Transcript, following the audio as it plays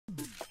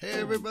Hey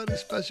everybody,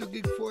 Special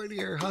Geek 40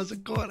 here. How's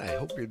it going? I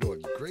hope you're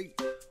doing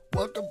great.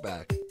 Welcome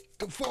back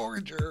to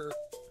Forager.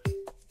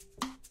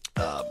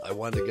 I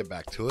wanted to get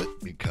back to it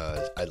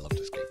because I love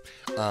this game.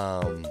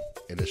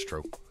 And it's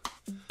true.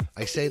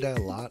 I say that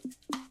a lot,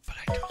 but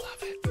I do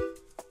love it.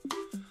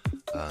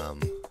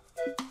 I'm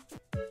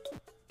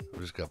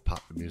just gonna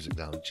pop the music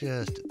down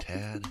just a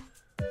tad.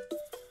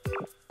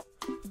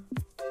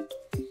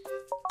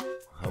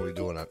 How we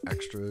doing on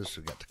extras?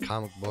 We got the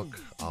comic book,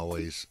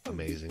 always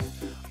amazing.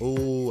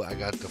 Oh, I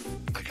got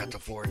the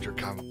Forager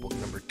comic book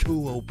number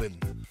 2 open.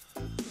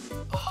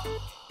 Oh,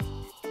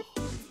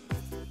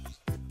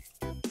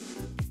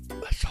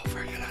 that's so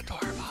freaking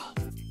adorable.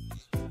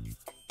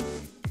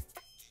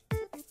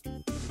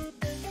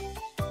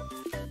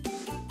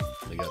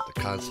 I got the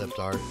concept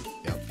art.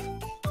 Yep.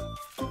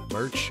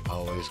 Merch,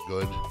 always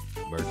good.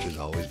 Merch is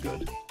always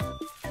good.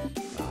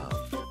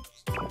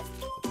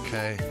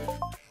 Okay.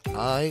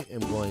 I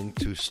am going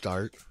to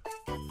start.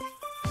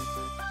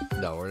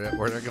 No,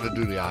 we're not going to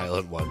do the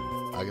island one.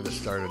 I'm going to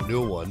start a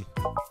new one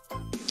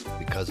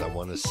because I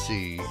want to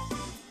see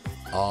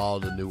all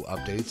the new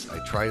updates. I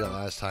tried it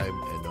last time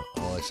and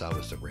all I saw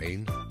was the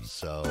rain.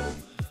 So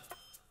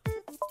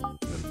I'm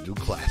going to do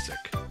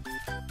classic.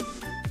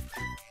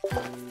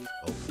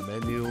 Open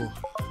menu.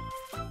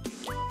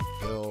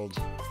 Build.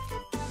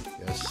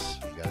 Yes,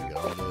 you got to get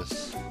all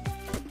this.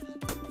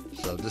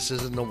 So this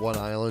isn't the one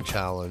island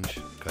challenge.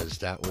 Because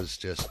that was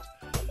just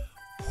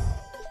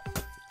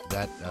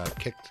that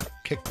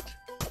kicked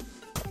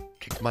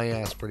my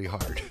ass pretty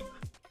hard.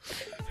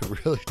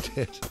 It really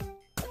did.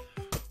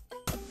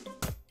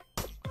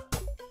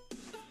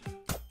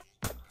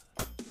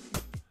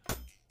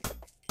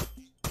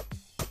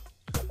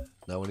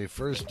 Now, when you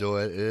first do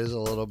it, it is a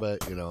little bit,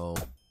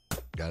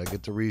 gotta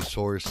get the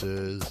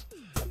resources,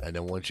 and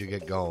then once you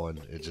get going,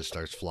 it just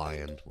starts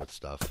flying with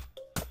stuff.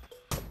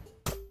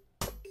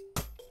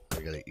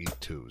 I gotta eat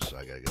too, so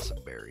I gotta get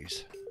some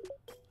berries.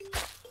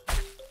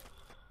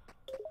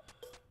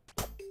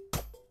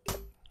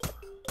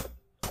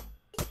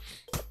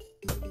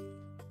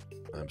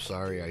 I'm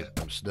sorry,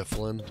 I'm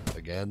sniffling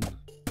again.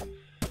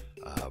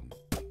 The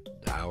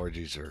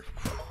allergies are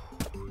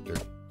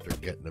they're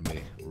getting to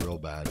me real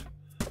bad.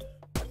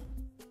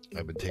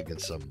 I've been taking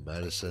some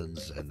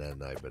medicines, and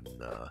then I've been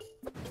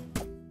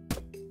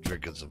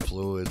drinking some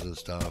fluids and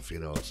stuff.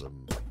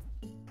 Some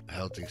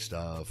healthy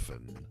stuff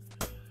and.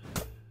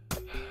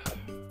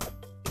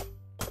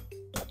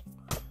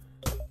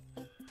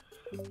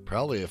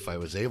 Probably if I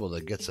was able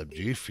to get some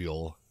G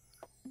Fuel,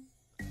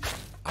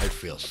 I'd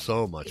feel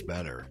so much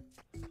better.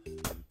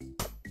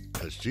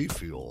 Because G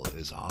Fuel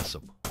is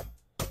awesome.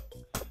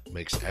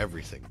 Makes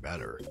everything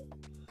better.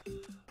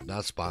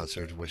 Not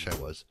sponsored, wish I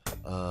was.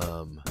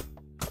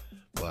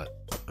 But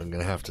I'm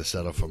going to have to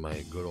settle for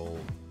my good old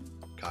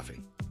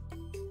coffee.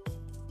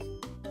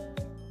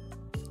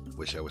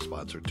 Wish I was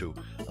sponsored too.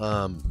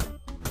 Alright,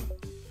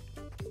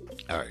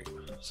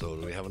 so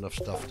do we have enough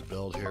stuff to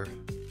build here?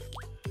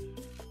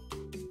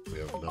 We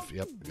have enough.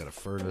 Yep, we got a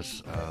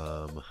furnace.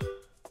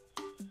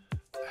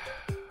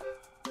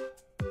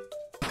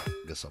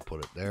 Guess I'll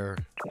put it there.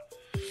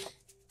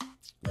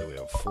 Then we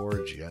have a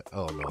forge yet.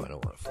 Oh no, I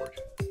don't want a forge.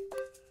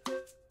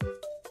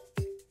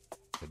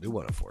 I do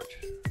want a forge.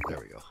 There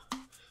we go.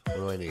 What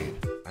do I need?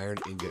 Iron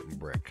ingot and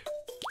brick.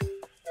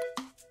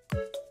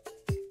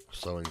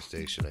 Sewing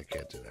station. I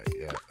can't do that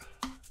yet.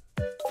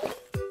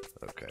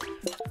 Okay.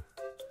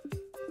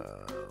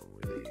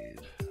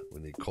 We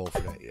need coal for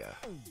that. Yeah.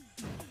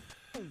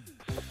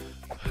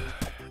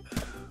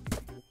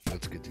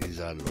 Let's get these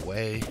out of the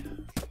way.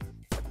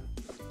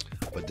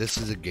 But this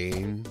is a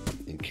game,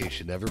 in case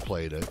you never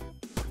played it,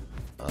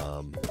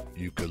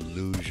 you could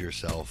lose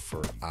yourself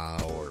for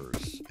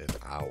hours and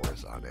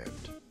hours on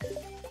end.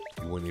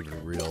 You wouldn't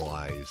even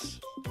realize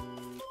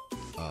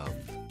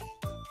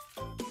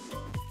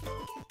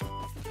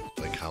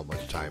like how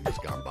much time has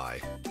gone by.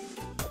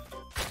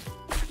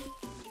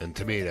 And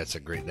to me,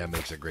 that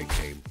makes a great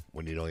game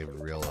when you don't even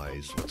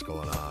realize what's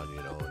going on,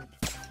 and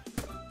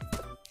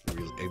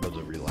able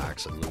to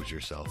relax and lose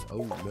yourself.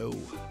 Oh no.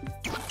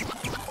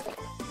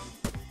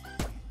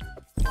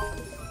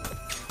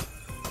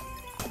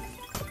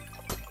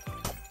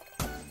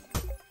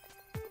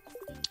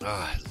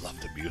 Ah, I love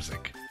the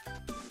music.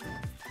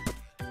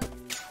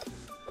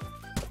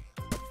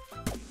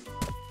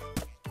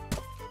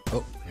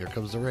 Oh, here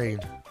comes the rain.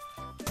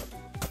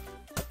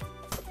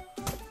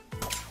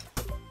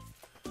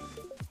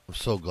 I'm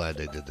so glad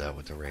they did that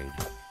with the rain.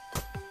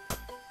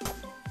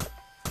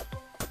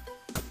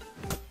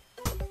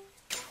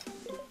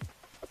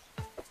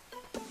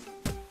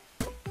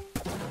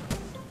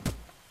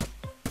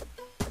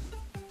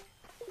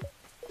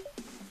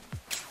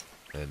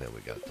 And then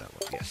we got that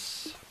one.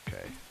 Yes.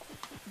 Okay.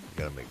 We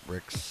gotta make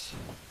bricks.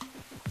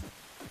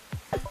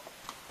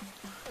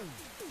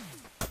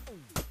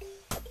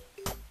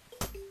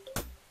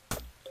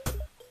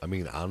 I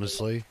mean,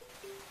 honestly,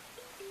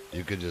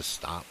 you could just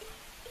stop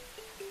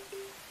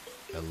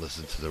and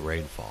listen to the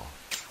rainfall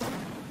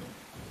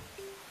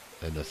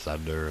and the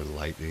thunder and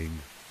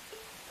lightning.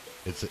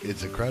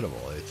 It's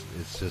incredible.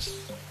 It's just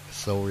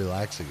so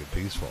relaxing and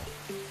peaceful.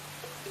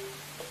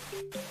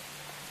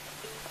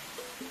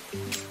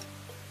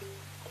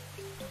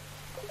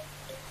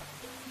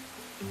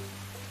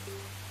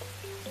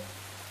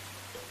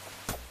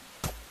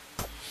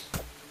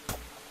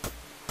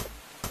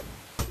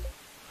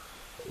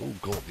 Oh,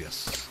 gold,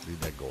 yes.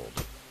 Need that gold.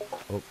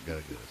 Oh,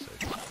 gotta get it safe.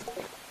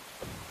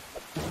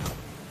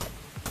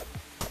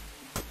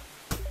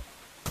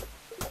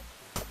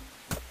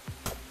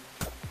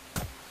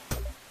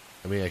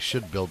 I mean, I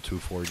should build 2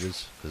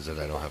 forges, because then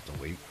I don't have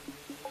to wait.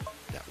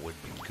 That would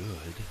be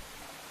good.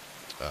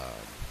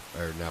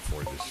 Or not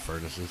forges,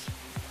 furnaces.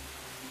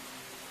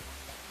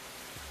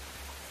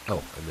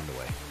 Oh, I'm in the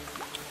way.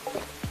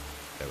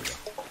 There we go.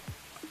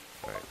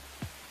 Alright.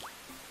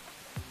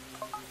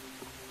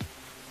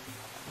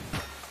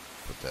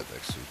 Put that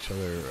next to each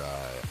other.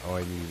 All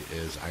I need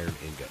is iron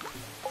ingot.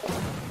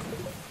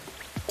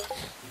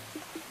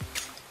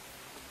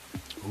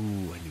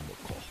 Ooh, I need more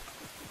coal.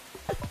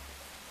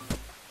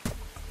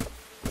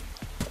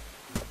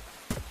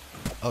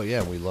 Oh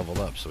yeah, we leveled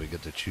up, so we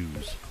get to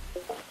choose.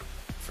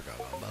 Forgot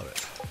all about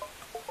it.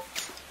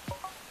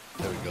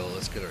 There we go.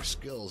 Let's get our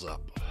skills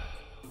up.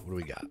 What do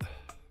we got?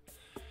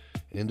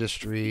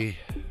 Industry.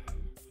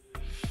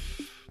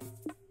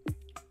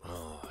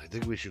 Oh, I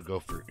think we should go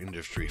for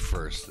industry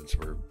first, since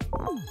we're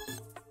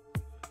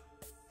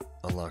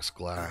unlocks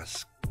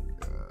glass.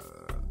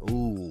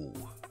 Ooh,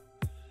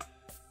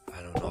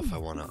 I don't know if I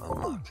want to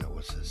unlock that.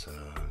 What's this?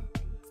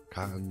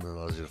 Cotton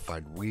allows you to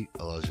find wheat.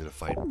 Allows you to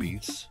find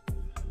beets.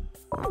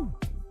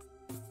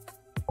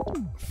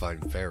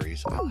 Find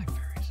fairies. I like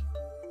fairies.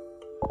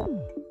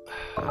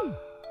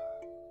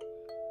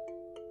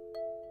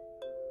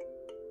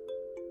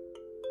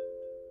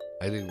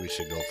 I think we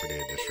should go for the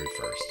industry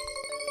first.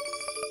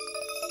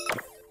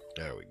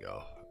 There we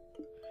go.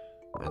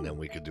 And then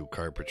we could do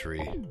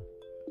carpentry.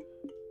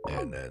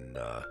 And then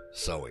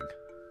sewing.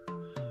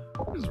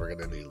 Because we're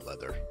going to need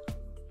leather.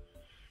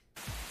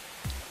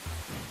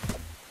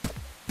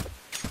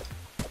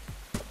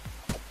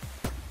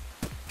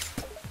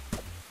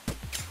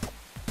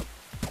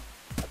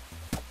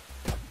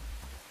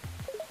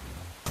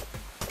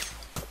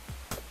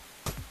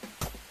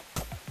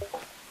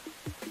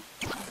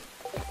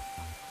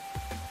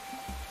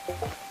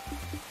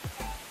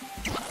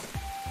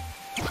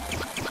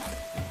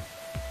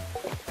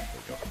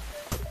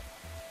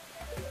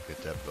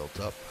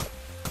 Up.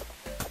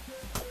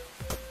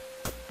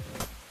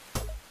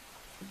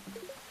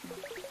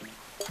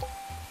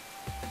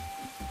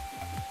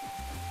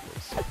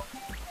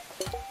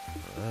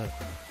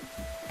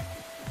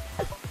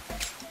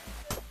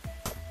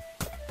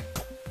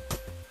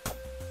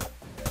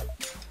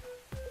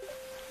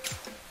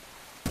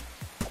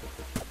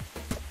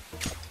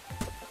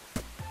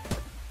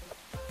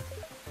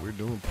 We're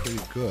doing pretty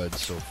good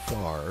so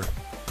far.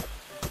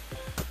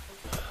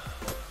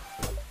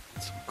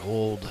 Some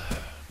gold.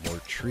 More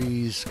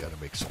trees, gotta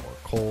make some more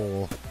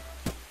coal.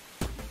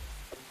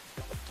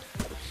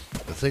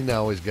 The thing that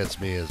always gets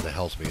me is the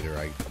health meter.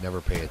 I never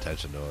pay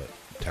attention to it.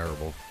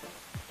 Terrible.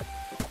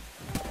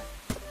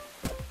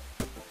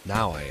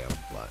 Now I am,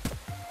 but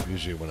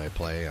usually when I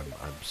play, I'm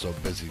so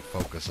busy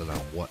focusing on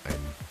what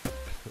I'm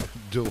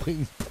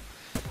doing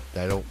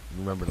that I don't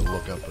remember to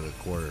look up at a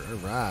quarter.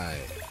 Alright.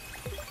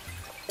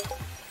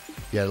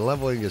 Yeah, the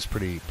leveling is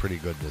pretty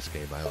good in this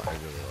game. I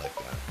really like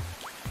that.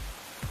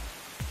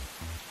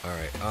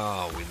 Alright,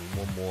 oh, we need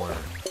one more.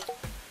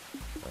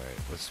 Alright,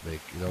 let's make,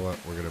 you know what,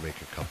 we're going to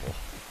make a couple.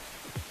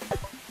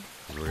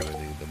 Because we're going to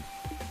need them.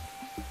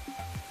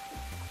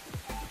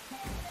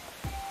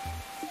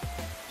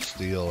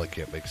 Steel, I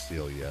can't make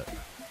steel yet.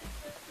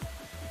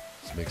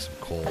 Let's make some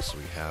coal so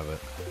we have it.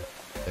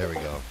 There we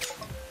go.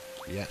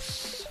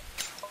 Yes.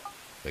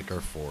 Make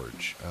our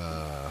forge.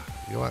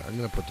 You know what, I'm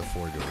going to put the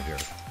forge over here.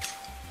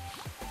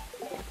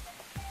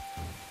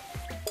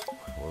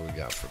 What do we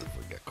got for them?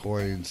 We got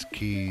coins,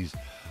 keys.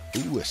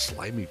 Ooh, a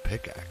slimy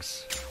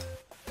pickaxe.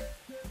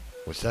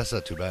 Which, that's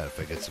not too bad if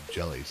I get some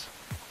jellies.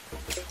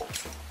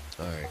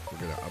 Alright, we're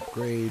going to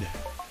upgrade.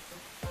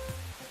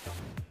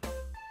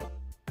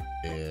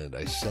 And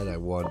I said I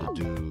wanted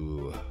to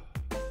do...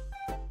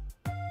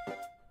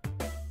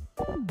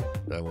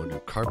 I want to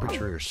do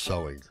carpentry or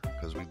sewing.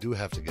 Because we do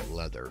have to get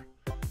leather.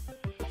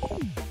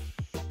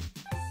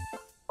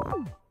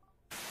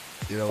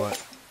 You know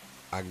what?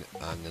 I'm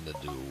going to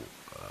do...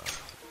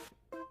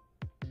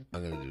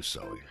 I'm going to do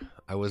sewing.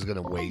 I was going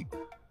to wait.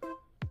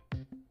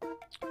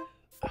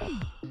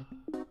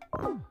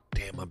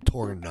 Damn, I'm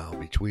torn now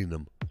between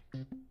them.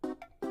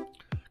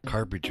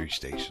 Carpentry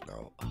station,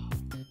 though.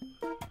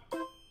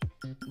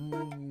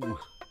 Ooh.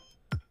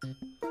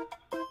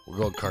 We're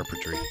going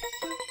carpentry.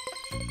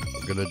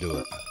 We're going to do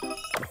it.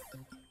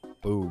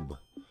 Boom.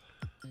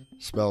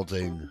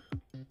 Smelting.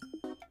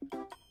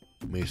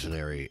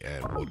 Masonry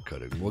and wood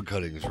cutting. Wood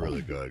cutting is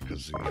really good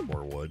because you get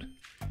more wood.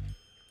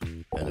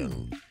 And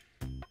then...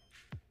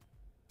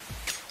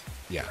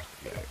 Yeah,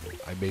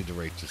 I made the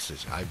right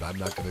decision. I'm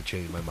not going to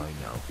change my mind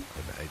now.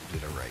 I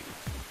did it right.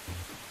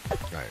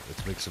 Alright,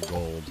 let's make some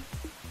gold.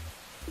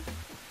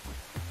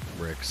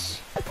 bricks.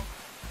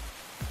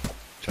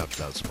 Chop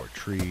down some more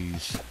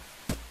trees.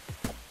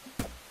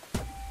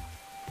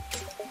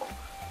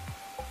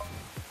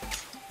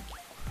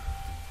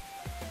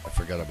 I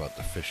forgot about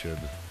the fishing.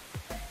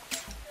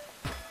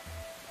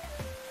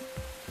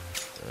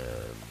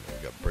 And we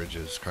got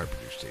bridges,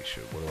 carpentry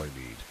station. What do I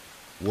need?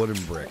 Wood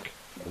and brick.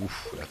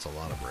 Oof, that's a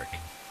lot of brick.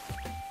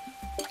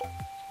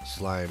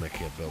 Slime, I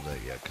can't build that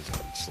yet because I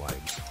need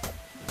slimes.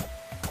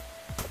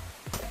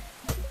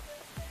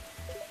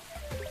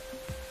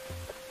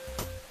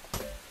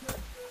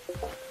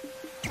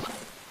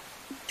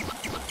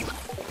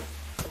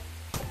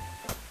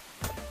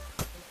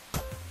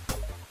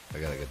 I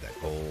gotta get that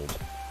gold.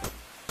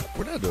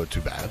 We're not doing too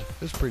bad.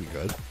 It's pretty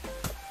good.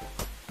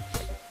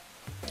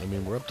 I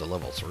mean, we're up to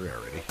level 3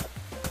 already.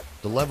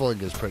 The leveling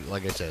is pretty,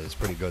 like I said, it's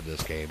pretty good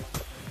this game.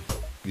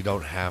 You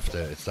don't have to,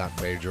 it's not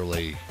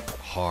majorly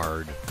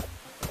hard.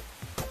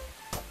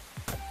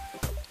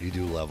 You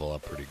do level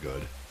up pretty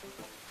good.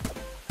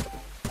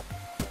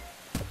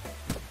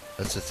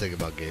 That's the thing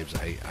about games.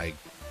 I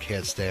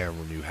can't stand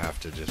when you have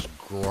to just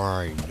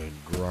grind and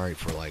grind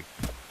for like,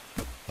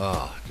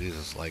 oh,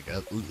 Jesus, like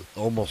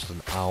almost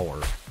an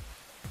hour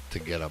to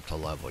get up to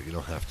level. You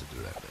don't have to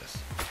do that in this.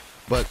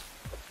 But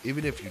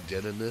even if you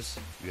did in this,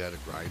 you had to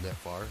grind that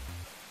far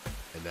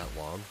and that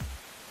long,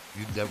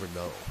 you'd never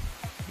know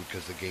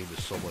because the game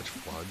is so much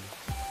fun.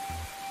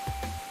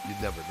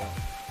 You'd never know.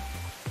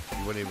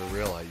 You wouldn't even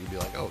realize. You'd be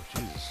like, oh,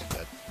 Jesus,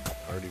 that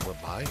already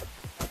went by?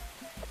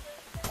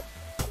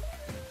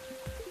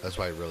 That's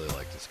why I really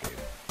like this game.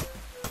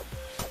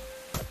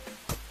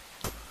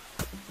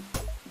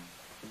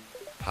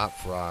 Hot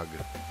Frog,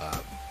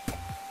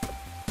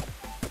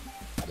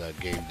 the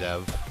game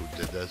dev who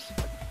did this,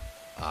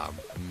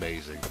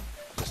 amazing.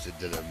 Just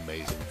did an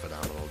amazing,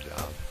 phenomenal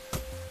job.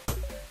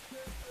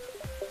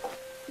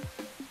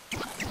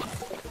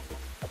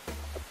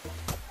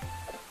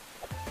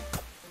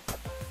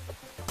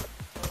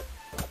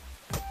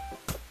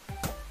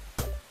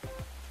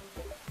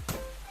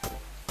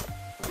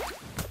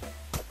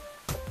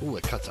 Ooh,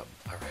 it cuts up.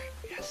 Alright,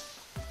 yes.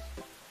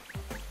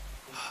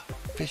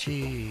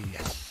 Fishy,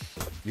 yes.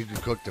 You can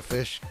cook the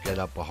fish, get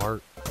up a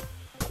heart.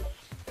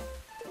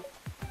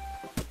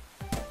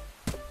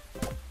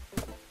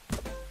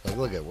 Like,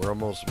 look at, we're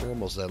almost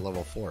at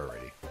level 4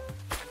 already.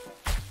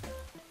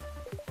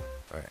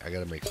 Alright, I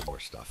gotta make some more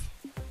stuff.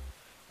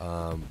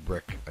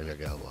 Brick. I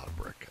got a lot of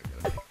brick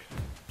I gotta make.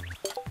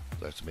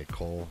 Do I have to make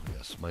coal?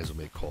 Yes, might as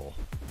well make coal.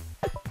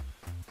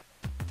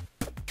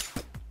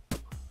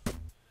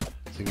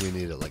 I think we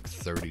needed like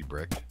 30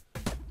 brick.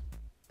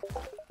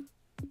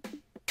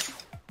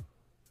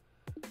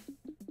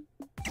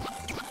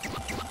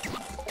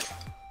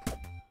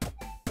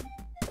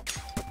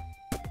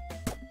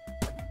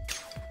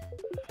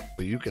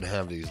 But you can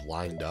have these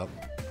lined up,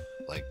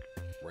 like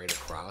right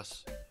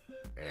across,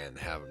 and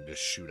have them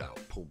just shoot out.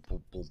 Boom,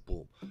 boom, boom,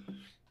 boom.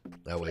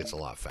 That way it's a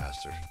lot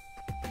faster.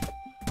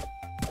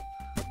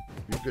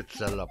 You could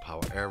set it up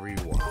however you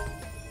want.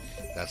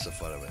 That's the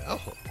fun of it. Oh,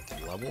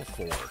 level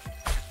 4.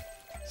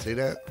 See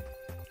that?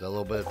 That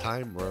little bit of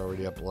time, we're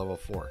already up to level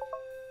 4.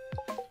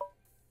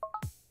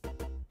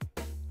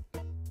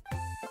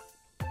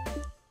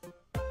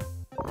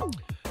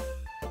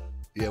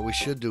 Yeah, we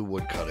should do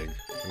wood cutting.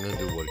 I'm gonna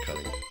do wood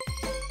cutting.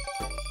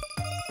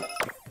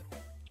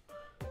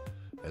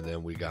 And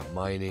then we got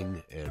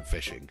mining and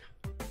fishing.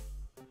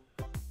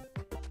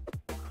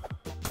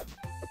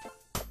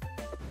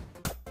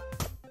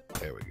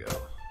 There we go.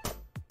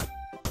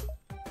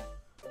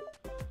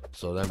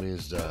 So that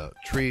means the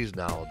trees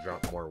now will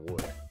drop more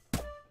wood.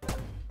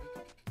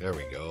 There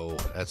we go.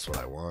 That's what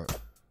I want.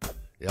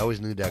 You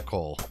always need that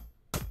coal.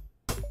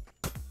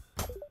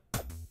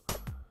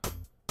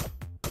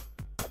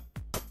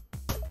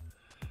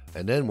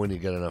 And then when you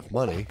get enough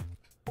money,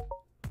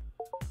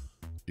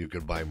 you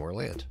can buy more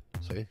land.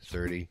 See?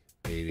 30,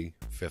 80,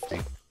 50,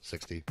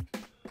 60.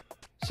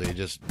 So you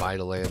just buy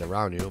the land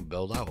around you and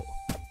build out.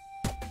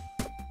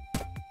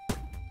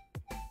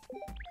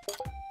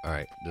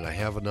 Alright, did I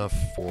have enough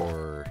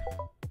for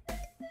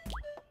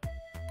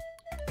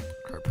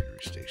carpentry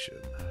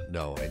station?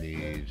 No, I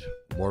need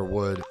more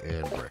wood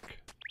and brick.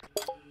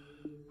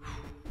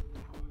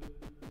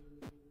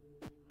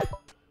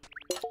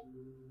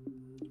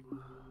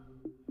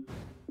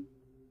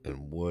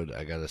 And wood,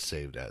 I gotta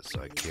save that,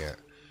 so I can't.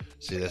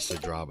 See, that's the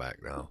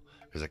drawback now,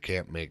 because I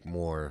can't make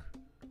more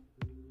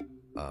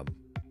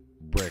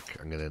brick.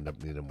 I'm gonna end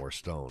up needing more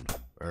stone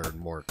or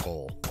more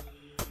coal.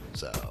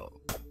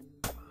 So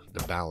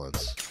the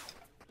balance,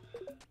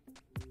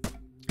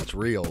 it's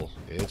real.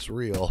 It's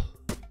real.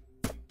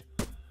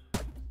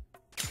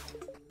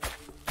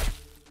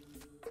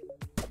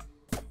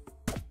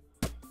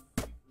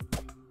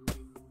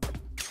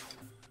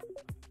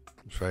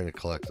 I'm trying to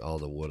collect all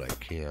the wood I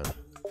can.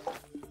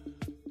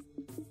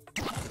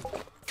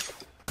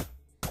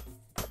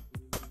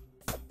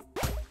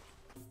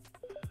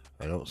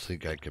 I don't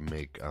think I can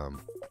make,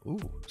 ooh,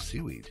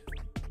 seaweed.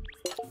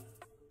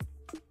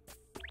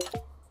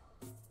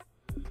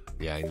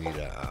 Yeah, I need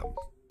a,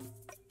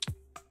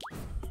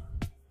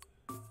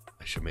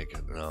 should make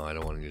it. No, I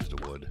don't want to use the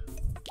wood.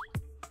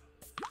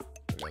 I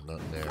got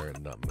nothing there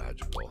and nothing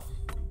magical.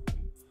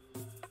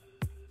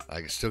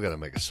 I still gotta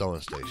make a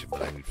sewing station,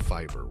 but I need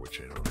fiber,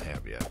 which I don't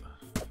have yet.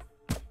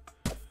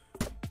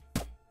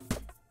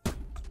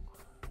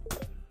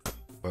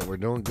 But we're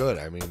doing good.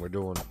 I mean,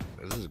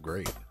 this is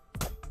great.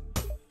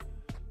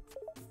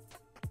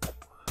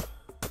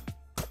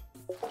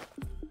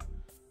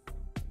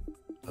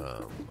 I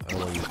don't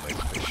want to use my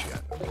fish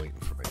yet. I'm waiting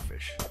for my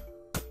fish.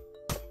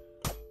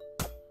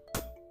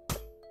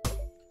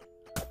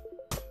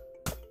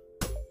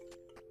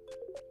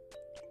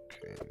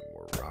 Okay,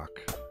 more rock.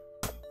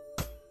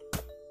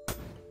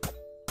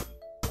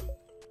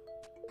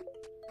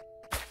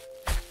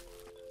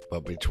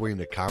 But between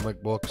the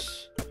comic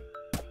books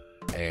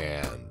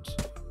and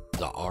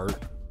the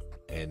art,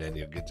 and then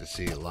you get to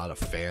see a lot of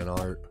fan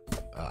art,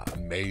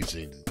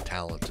 amazing,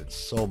 talented,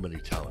 so many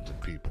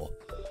talented people.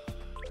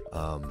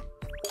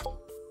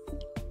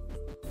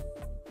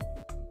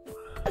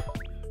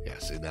 Yeah,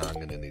 see, now I'm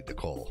gonna need the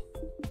coal.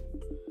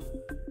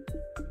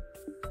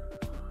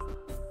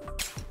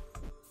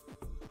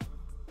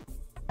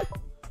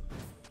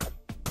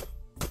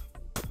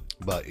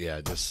 But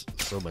yeah,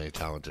 just so many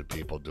talented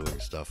people doing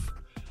stuff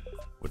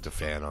with the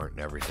fan art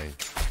and everything.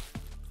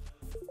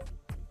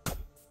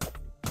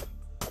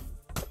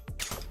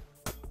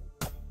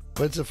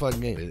 But it's a fun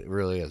game. It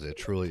really is. It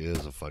truly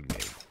is a fun game.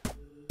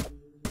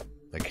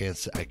 I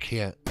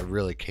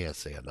really can't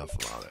say enough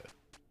about it.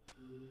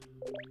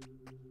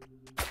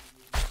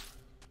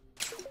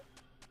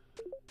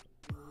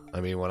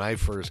 I mean, when I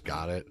first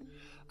got it,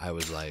 I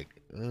was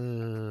like,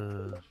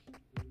 it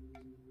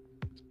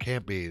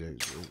can't be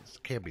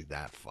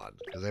that fun,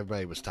 because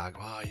everybody was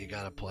talking, oh, you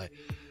gotta play.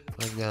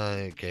 Like, no,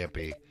 it can't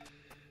be.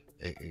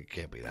 It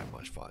can't be that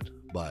much fun,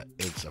 but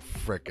it's a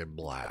frickin'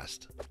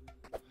 blast.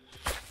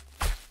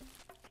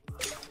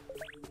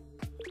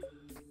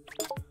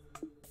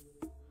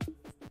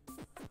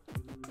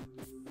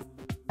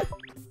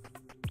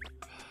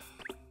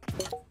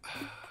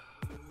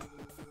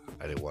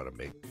 I didn't want to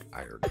make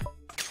iron,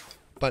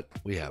 but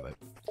we have it.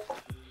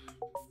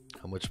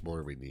 How much more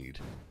do we need?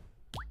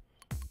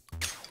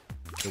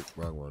 Oh,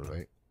 wrong one,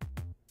 right?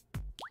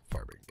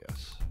 Farming,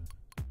 yes.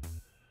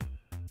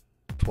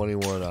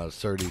 21 out of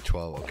 30,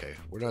 12. Okay,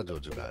 we're not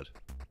doing too bad.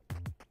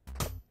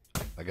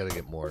 I gotta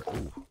get more.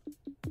 Ooh,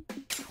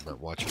 I'm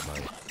not watching my.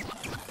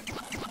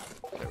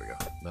 There we go.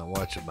 Not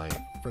watching my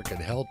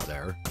freaking health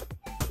there.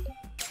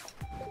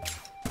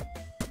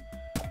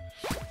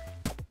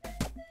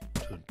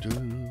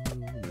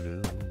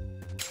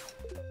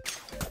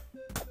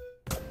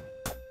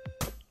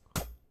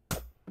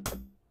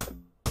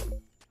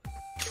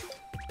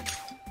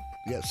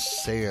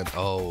 Yes, sand.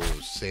 Oh,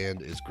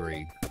 sand is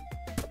great.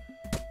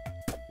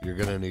 You're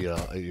gonna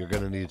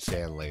need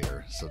sand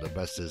later. So the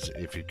best is,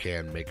 if you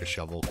can, make a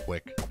shovel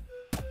quick,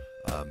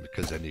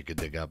 because then you can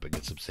dig up and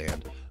get some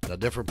sand. Now,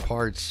 different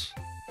parts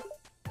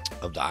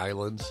of the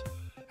islands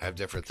have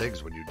different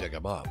things when you dig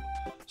them up.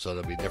 So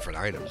there'll be different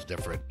items,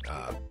 different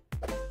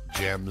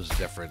gems,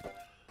 different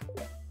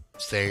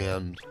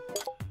sand.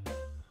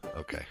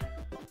 Okay.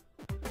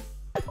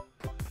 Do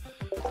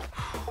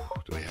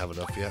we have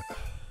enough yet?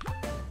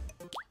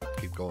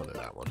 Keep going to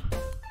that one.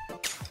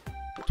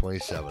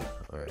 27.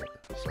 Alright.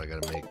 So I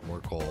gotta make more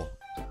coal.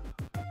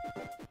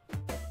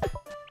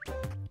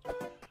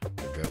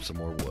 Grab some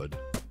more wood.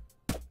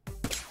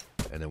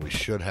 And then we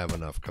should have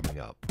enough coming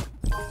up.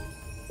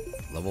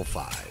 Level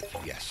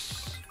 5.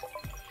 Yes.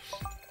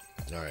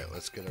 Alright,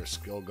 let's get our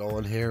skill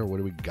going here. What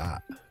do we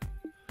got?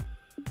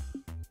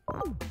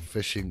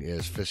 Fishing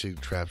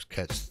traps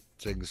catch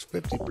things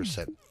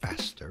 50%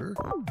 faster.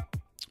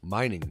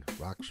 Mining,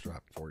 rocks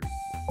drop 40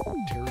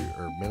 material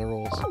or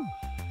minerals.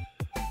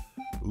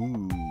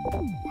 Ooh.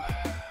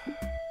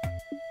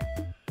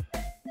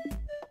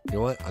 You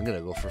know what? I'm gonna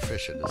go for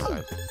fishing this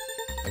time.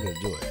 I'm gonna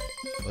do it.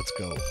 Let's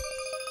go.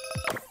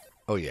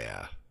 Oh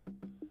yeah.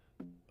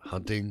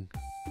 Hunting,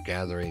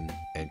 gathering,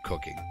 and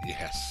cooking.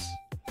 Yes.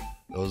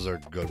 Those are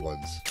good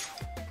ones.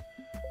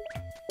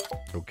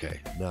 Okay,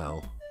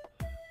 now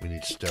we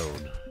need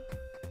stone.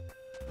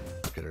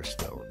 Let's get our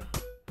stone.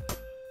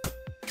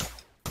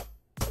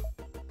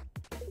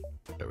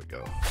 There we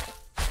go.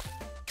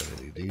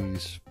 Gonna need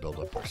these. Build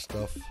up our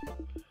stuff.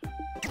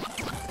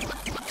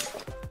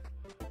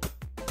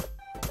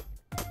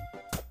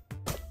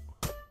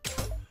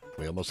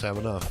 We almost have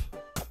enough.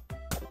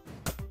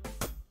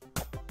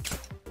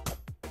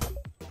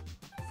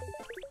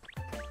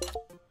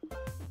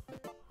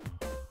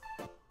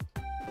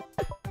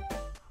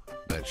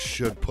 That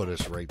should put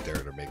us right there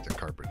to make the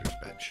carpenter's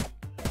bench.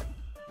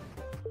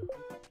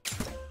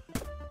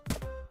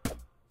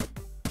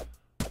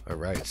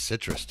 Alright,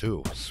 citrus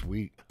too.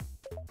 Sweet.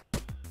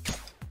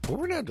 Well,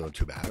 we're not doing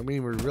too bad. I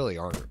mean, we really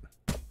aren't.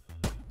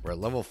 We're at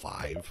level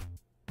 5.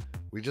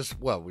 We just,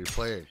 well, we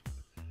play.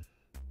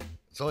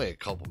 It's only a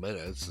couple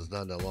minutes. It's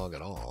not that long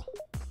at all.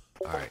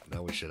 Alright,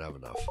 now we should have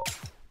enough.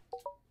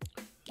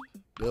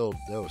 Build.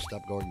 No,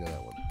 stop going to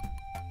that one.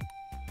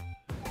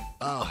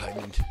 Oh, I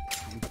need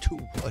 2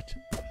 wood.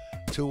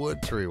 2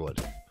 wood, 3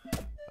 wood.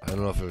 I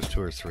don't know if it was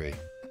 2 or 3.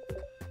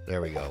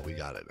 There we go. We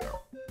got it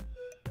now.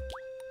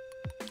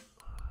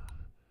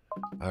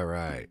 All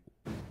right.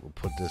 We'll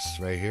put this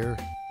right here.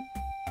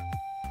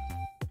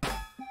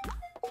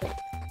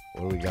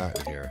 What do we got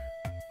in here?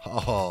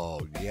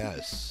 Oh,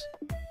 yes.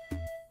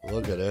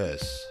 Look at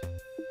this.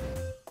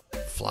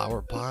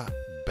 Flower pot,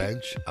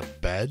 bench, a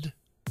bed.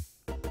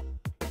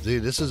 See,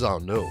 this is all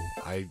new.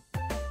 I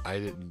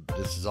didn't,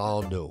 this is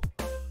all new.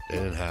 They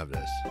didn't have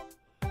this.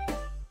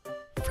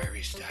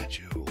 Fairy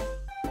statue.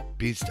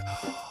 Beet statue.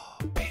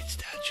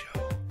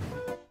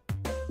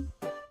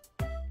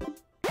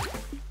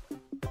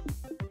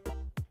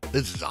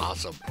 This is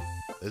awesome.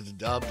 This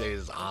update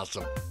is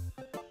awesome.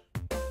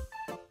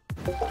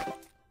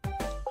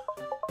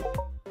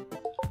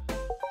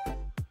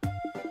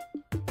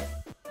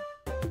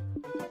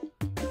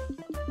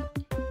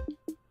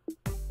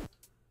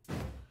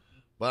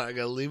 But I'm going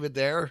to leave it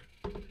there.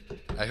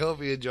 I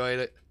hope you enjoyed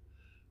it.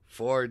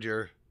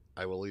 Forager,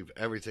 I will leave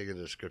everything in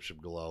the description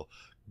below.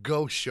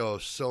 Go show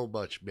so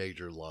much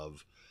major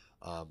love.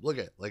 Look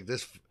at like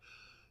this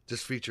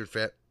featured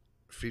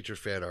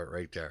fan art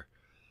right there.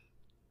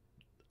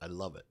 I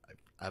love it. I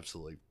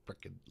absolutely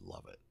freaking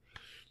love it.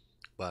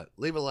 But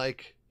leave a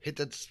like, hit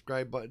that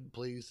subscribe button,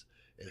 please.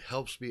 It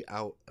helps me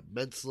out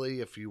immensely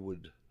if you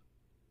would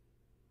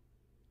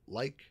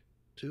like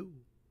to.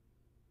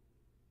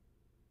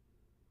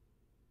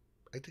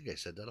 I think I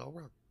said that all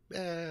wrong.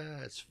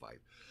 It's fine.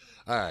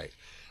 All right.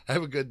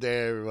 Have a good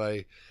day,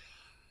 everybody.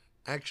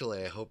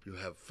 Actually, I hope you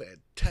have a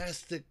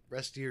fantastic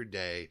rest of your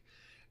day,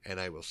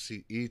 and I will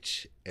see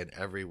each and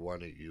every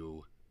one of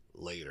you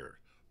later.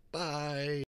 Bye.